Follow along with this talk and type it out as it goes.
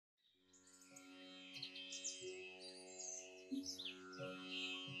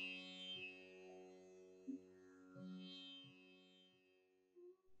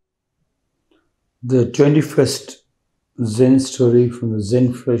The 21st Zen story from the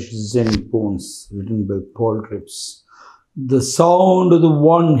Zen Flesh, Zen Bones, written by Paul Rips. The sound of the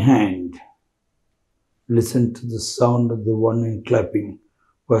one hand. Listen to the sound of the one hand clapping.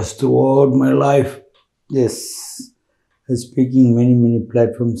 Was throughout my life. Yes, I'm speaking many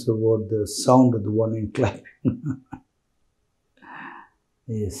platforms about the sound of the one hand clapping.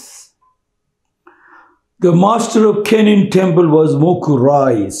 Yes. The master of Kenin temple was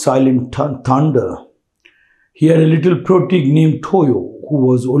Mokurai, silent thunder. He had a little proteague named Toyo, who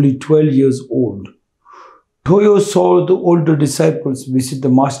was only 12 years old. Toyo saw the older disciples visit the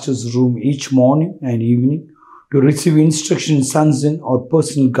master's room each morning and evening to receive instruction, sanzen, or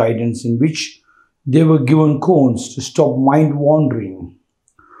personal guidance in which they were given koans to stop mind wandering.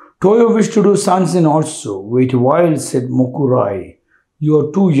 Toyo wished to do sanzen also. Wait a while, said Mokurai. You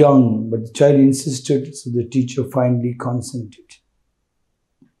are too young, but the child insisted, so the teacher finally consented.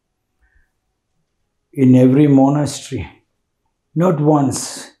 In every monastery, not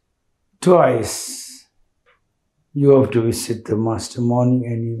once, twice, you have to visit the master morning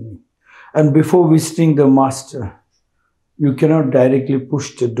and evening. And before visiting the master, you cannot directly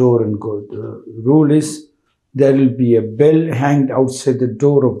push the door and go. The rule is there will be a bell hanged outside the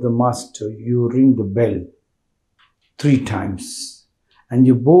door of the master. You ring the bell 3 times. And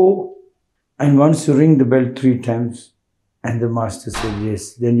you bow, and once you ring the bell 3 times, and the master says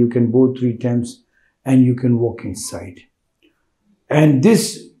yes, then you can bow 3 times and you can walk inside. And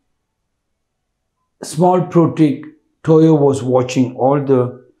this small proteague, Toyo, was watching all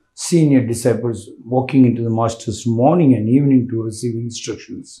the senior disciples walking into the master's morning and evening to receive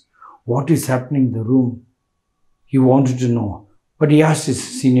instructions. What is happening in the room? He wanted to know. But he asked his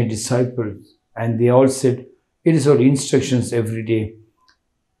senior disciples, and they all said, it is our instructions every day.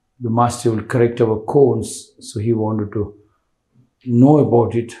 The master will correct our koans, so he wanted to know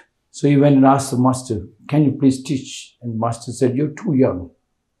about it. So he went and asked the master, can you please teach? And the master said, you're too young,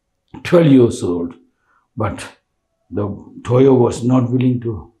 12 years old. But the Toyo was not willing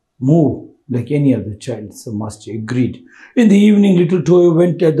to move like any other child, so master agreed. In the evening, little Toyo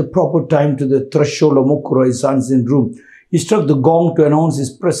went at the proper time to the threshold of Mokurai's sanzen room. He struck the gong to announce his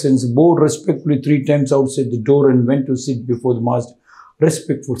presence, bowed respectfully 3 times outside the door, and went to sit before the master.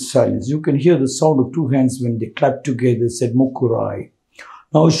 Respectful silence. You can hear the sound of 2 hands when they clapped together, said Mokurai.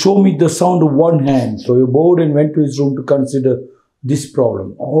 Now show me the sound of 1 hand. So he bowed and went to his room to consider this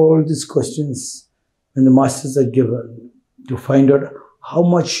problem. All these questions, when the masters are given to find out how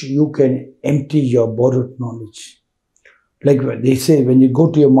much you can empty your borrowed knowledge. Like they say, when you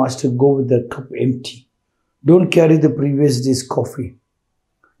go to your master, go with the cup empty. Don't carry the previous day's coffee.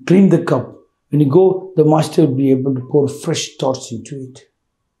 Clean the cup. When you go, the master will be able to pour fresh thoughts into it.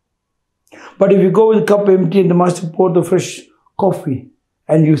 But if you go with the cup empty and the master pour the fresh coffee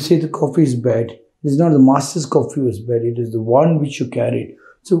and you say the coffee is bad, it is not the master's coffee was bad, it is the one which you carried.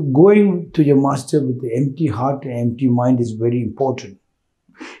 So going to your master with the empty heart and empty mind is very important.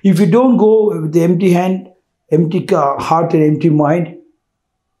 If you don't go with the empty hand, empty heart and empty mind,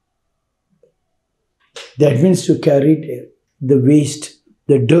 that means you carried the waste,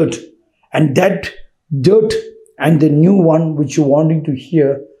 the dirt. And that dirt and the new one which you're wanting to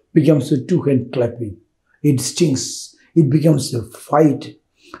hear becomes a 2-hand clapping. It stings. It becomes a fight.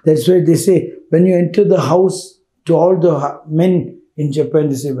 That's why they say, when you enter the house, to all the men in Japan,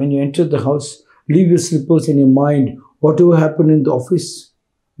 they say, when you enter the house, leave your slippers in your mind. Whatever happened in the office,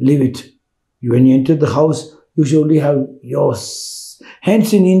 leave it. When you enter the house, you should only have yours.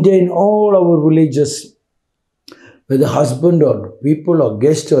 Hence in India, in all our villages, whether husband or people or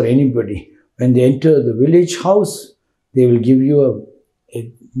guest or anybody, when they enter the village house, they will give you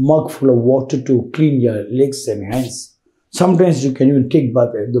a mug full of water to clean your legs and hands. Sometimes you can even take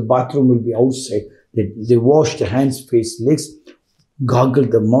bath. The bathroom will be outside. They wash the hands, face, legs, gargle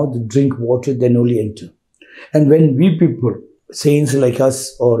the mouth, drink water, then only enter. And when we people, saints like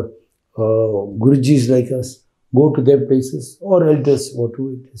us or Gurujis like us, go to their places, or elders,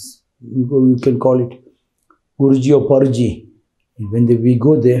 whatever it is, you can call it Guruji or Paruji. When we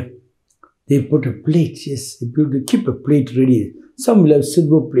go there, they put a plate. Yes, they keep a plate ready. Some will have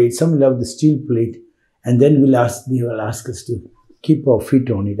silver plate, some will have the steel plate, and then they will ask us to keep our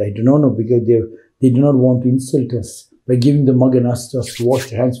feet on it. I do not know, because they do not want to insult us by giving the mug and ask us to wash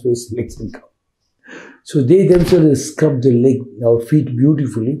the hands, face, legs, and come. So they themselves scrub our feet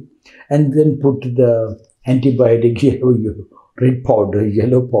beautifully, and then put the antibiotic, red powder,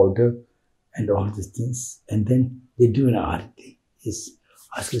 yellow powder, and all these things. And then they do an arati. Yes,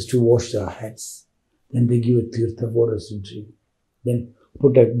 ask us to wash our hands. Then they give a tirtha for us to drink. Then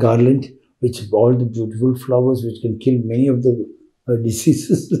put a garland, which is all the beautiful flowers which can kill many of the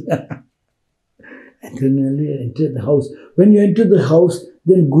diseases. And then you enter the house. When you enter the house,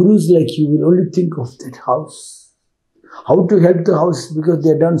 then gurus like you will only think of that house. How to help the house, because they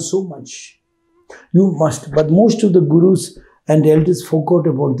have done so much. You must. But most of the gurus and the elders forgot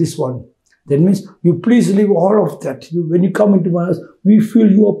about this one. That means you please leave all of that. When you come into my house, we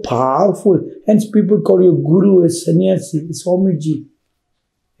feel you are powerful. Hence people call you a guru, a sannyasi, a Swamiji,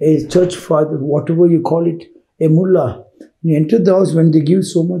 a church father, whatever you call it, a mullah. When you enter the house, when they give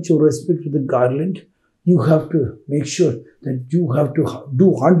so much of respect to the garland, you have to make sure that you have to do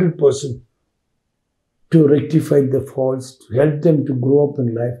 100% to rectify the faults, to help them to grow up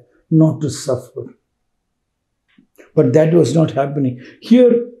in life, not to suffer. But that was not happening.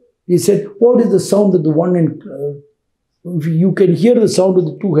 Here, he said, what is the sound of the one hand? You can hear the sound of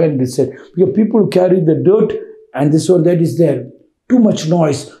the two hands, he said. Because people carry the dirt and this one, that is there. Too much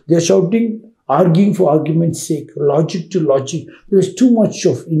noise. They are shouting, arguing for argument's sake, logic to logic. There's too much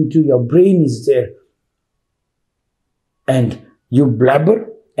of into your brain is there. And you blabber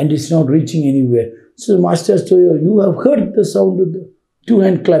and it's not reaching anywhere. So the master has told you, you have heard the sound of the two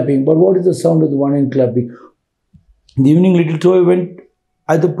hand clapping, but what is the sound of the one hand clapping? In the evening, little Toy went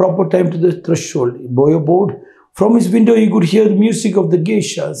at the proper time to the threshold. Boy aboard. From his window, he could hear the music of the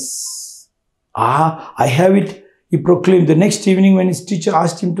geishas. Ah, I have it, he proclaimed. The next evening, when his teacher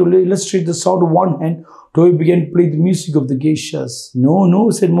asked him to illustrate the sound of one hand, Toy began to play the music of the geishas. No, no,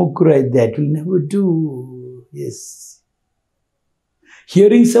 said Mukurai, that will never do. Yes.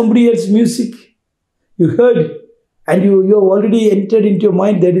 Hearing somebody else's music, you heard, and you have already entered into your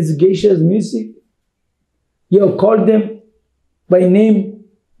mind that is geisha's music. You have called them by name,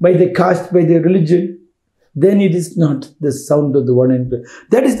 by the caste, by their religion. Then it is not the sound of the one hand.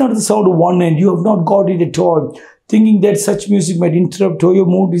 That is not the sound of one hand. You have not got it at all. Thinking that such music might interrupt Toyo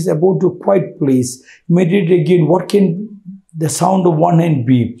mood is about to a quiet place. Meditate again. What can the sound of one hand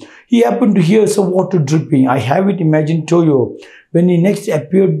be? He happened to hear some water dripping. I have it imagined Toyo. When he next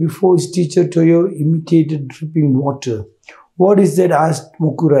appeared before his teacher, Toyo imitated dripping water. What is that? Asked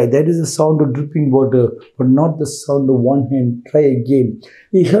Mukurai. That is the sound of dripping water, but not the sound of one hand. Try again.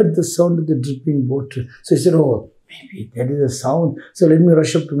 He heard the sound of the dripping water. So he said, oh, maybe that is a sound. So let me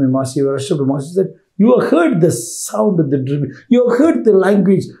rush up to my master. He rushed up to the master. He said, you have heard the sound of the dripping. You have heard the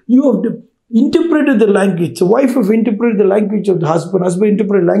language. You have interpreted the language. The wife have interpreted the language of the husband. Husband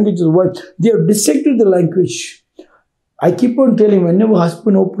interpreted the language of the wife. They have dissected the language. I keep on telling, whenever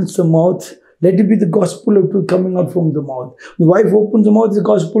husband opens the mouth, let it be the gospel of truth coming out from the mouth. The wife opens the mouth, the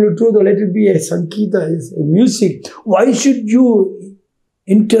gospel of truth, or let it be a sankita, a music. Why should you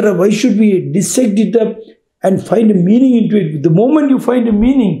interrupt? Why should we dissect it up and find a meaning into it? The moment you find a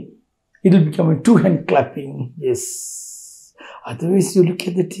meaning, it will become a two-hand clapping. Yes. Otherwise, you look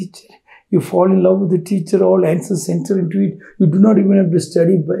at the teacher. You fall in love with the teacher, all answers enter into it. You do not even have to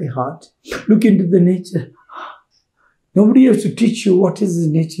study by heart. Look into the nature. Nobody has to teach you what is his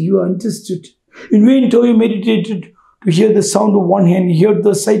nature. You understood. In vain, Toyo meditated to hear the sound of one hand. He heard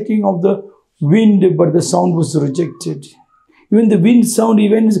the sighing of the wind, but the sound was rejected. Even the wind sound, he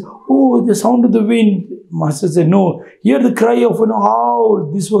went, oh, the sound of the wind. Master said, no. Hear the cry of an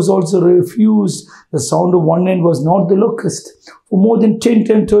owl. This was also refused. The sound of one hand was not the locust. For more than 10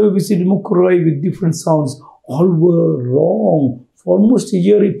 times, Toyo visited Mukurai with different sounds. All were wrong. For almost a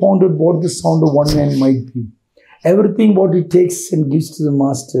year, he pondered what the sound of one hand might be. Everything what he takes and gives to the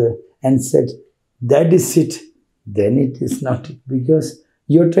master and said, that is it. Then it is not it. Because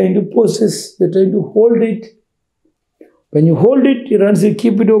you're trying to possess, you're trying to hold it. When you hold it, it runs, you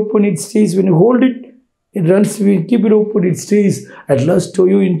keep it open, it stays. When you hold it, it runs, you keep it open, it stays. At last,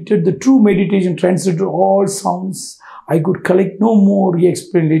 Toyo entered the true meditation, translated all sounds. I could collect no more, he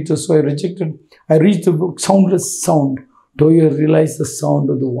explained later, so I reached the soundless sound. Toyo realized the sound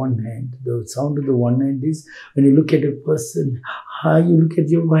of the one hand. The sound of the one hand is when you look at a person, you look at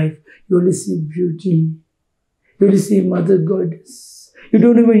your wife, you only see beauty. You only see Mother Goddess. You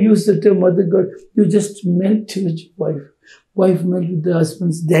don't even use the term Mother God. You just melt with your wife. Wife melt with the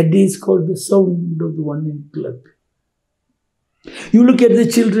husband. That day is called the sound of the one hand club. You look at the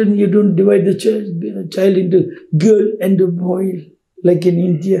children, you don't divide the child into girl and a boy. Like in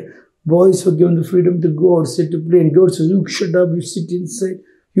India, boys were given the freedom to go outside to play, and girls say, you shut up, you sit inside.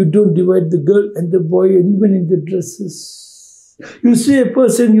 You don't divide the girl and the boy, and even in the dresses. You see a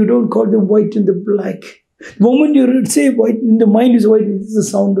person, you don't call them white and the black. The moment you say white, in the mind is white, it is the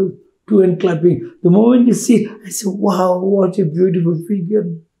sound of two-hand clapping. The moment you see, I say, wow, what a beautiful figure.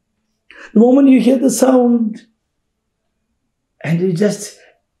 The moment you hear the sound, and you just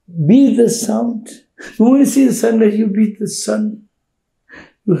be the sound. The moment you see the sunlight, you be the sun.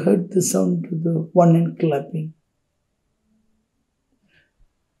 You heard the sound of the one hand clapping.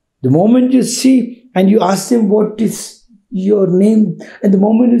 The moment you see and you ask them, what is your name? And the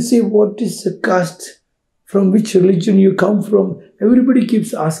moment you say, what is the caste, from which religion you come from, everybody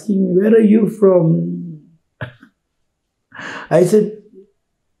keeps asking me, where are you from? I said,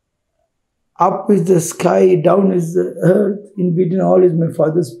 up is the sky, down is the earth, in between all is my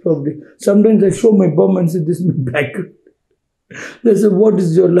father's property. Sometimes I show my bum and say, this is my background. They say, what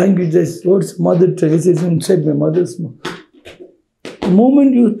is your language? I say, what's mother tongue? I say, it's inside my mother's mouth. The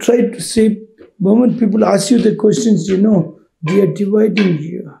moment you try to say, the moment people ask you the questions, you know, they are dividing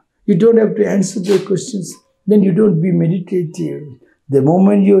you. You don't have to answer their questions. Then you don't be meditative. The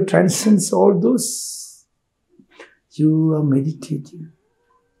moment you transcend all those, you are meditative.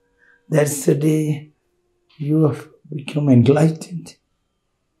 That's the day you have become enlightened.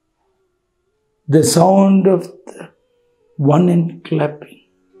 The sound of the one hand clapping.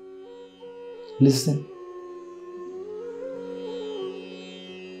 Listen.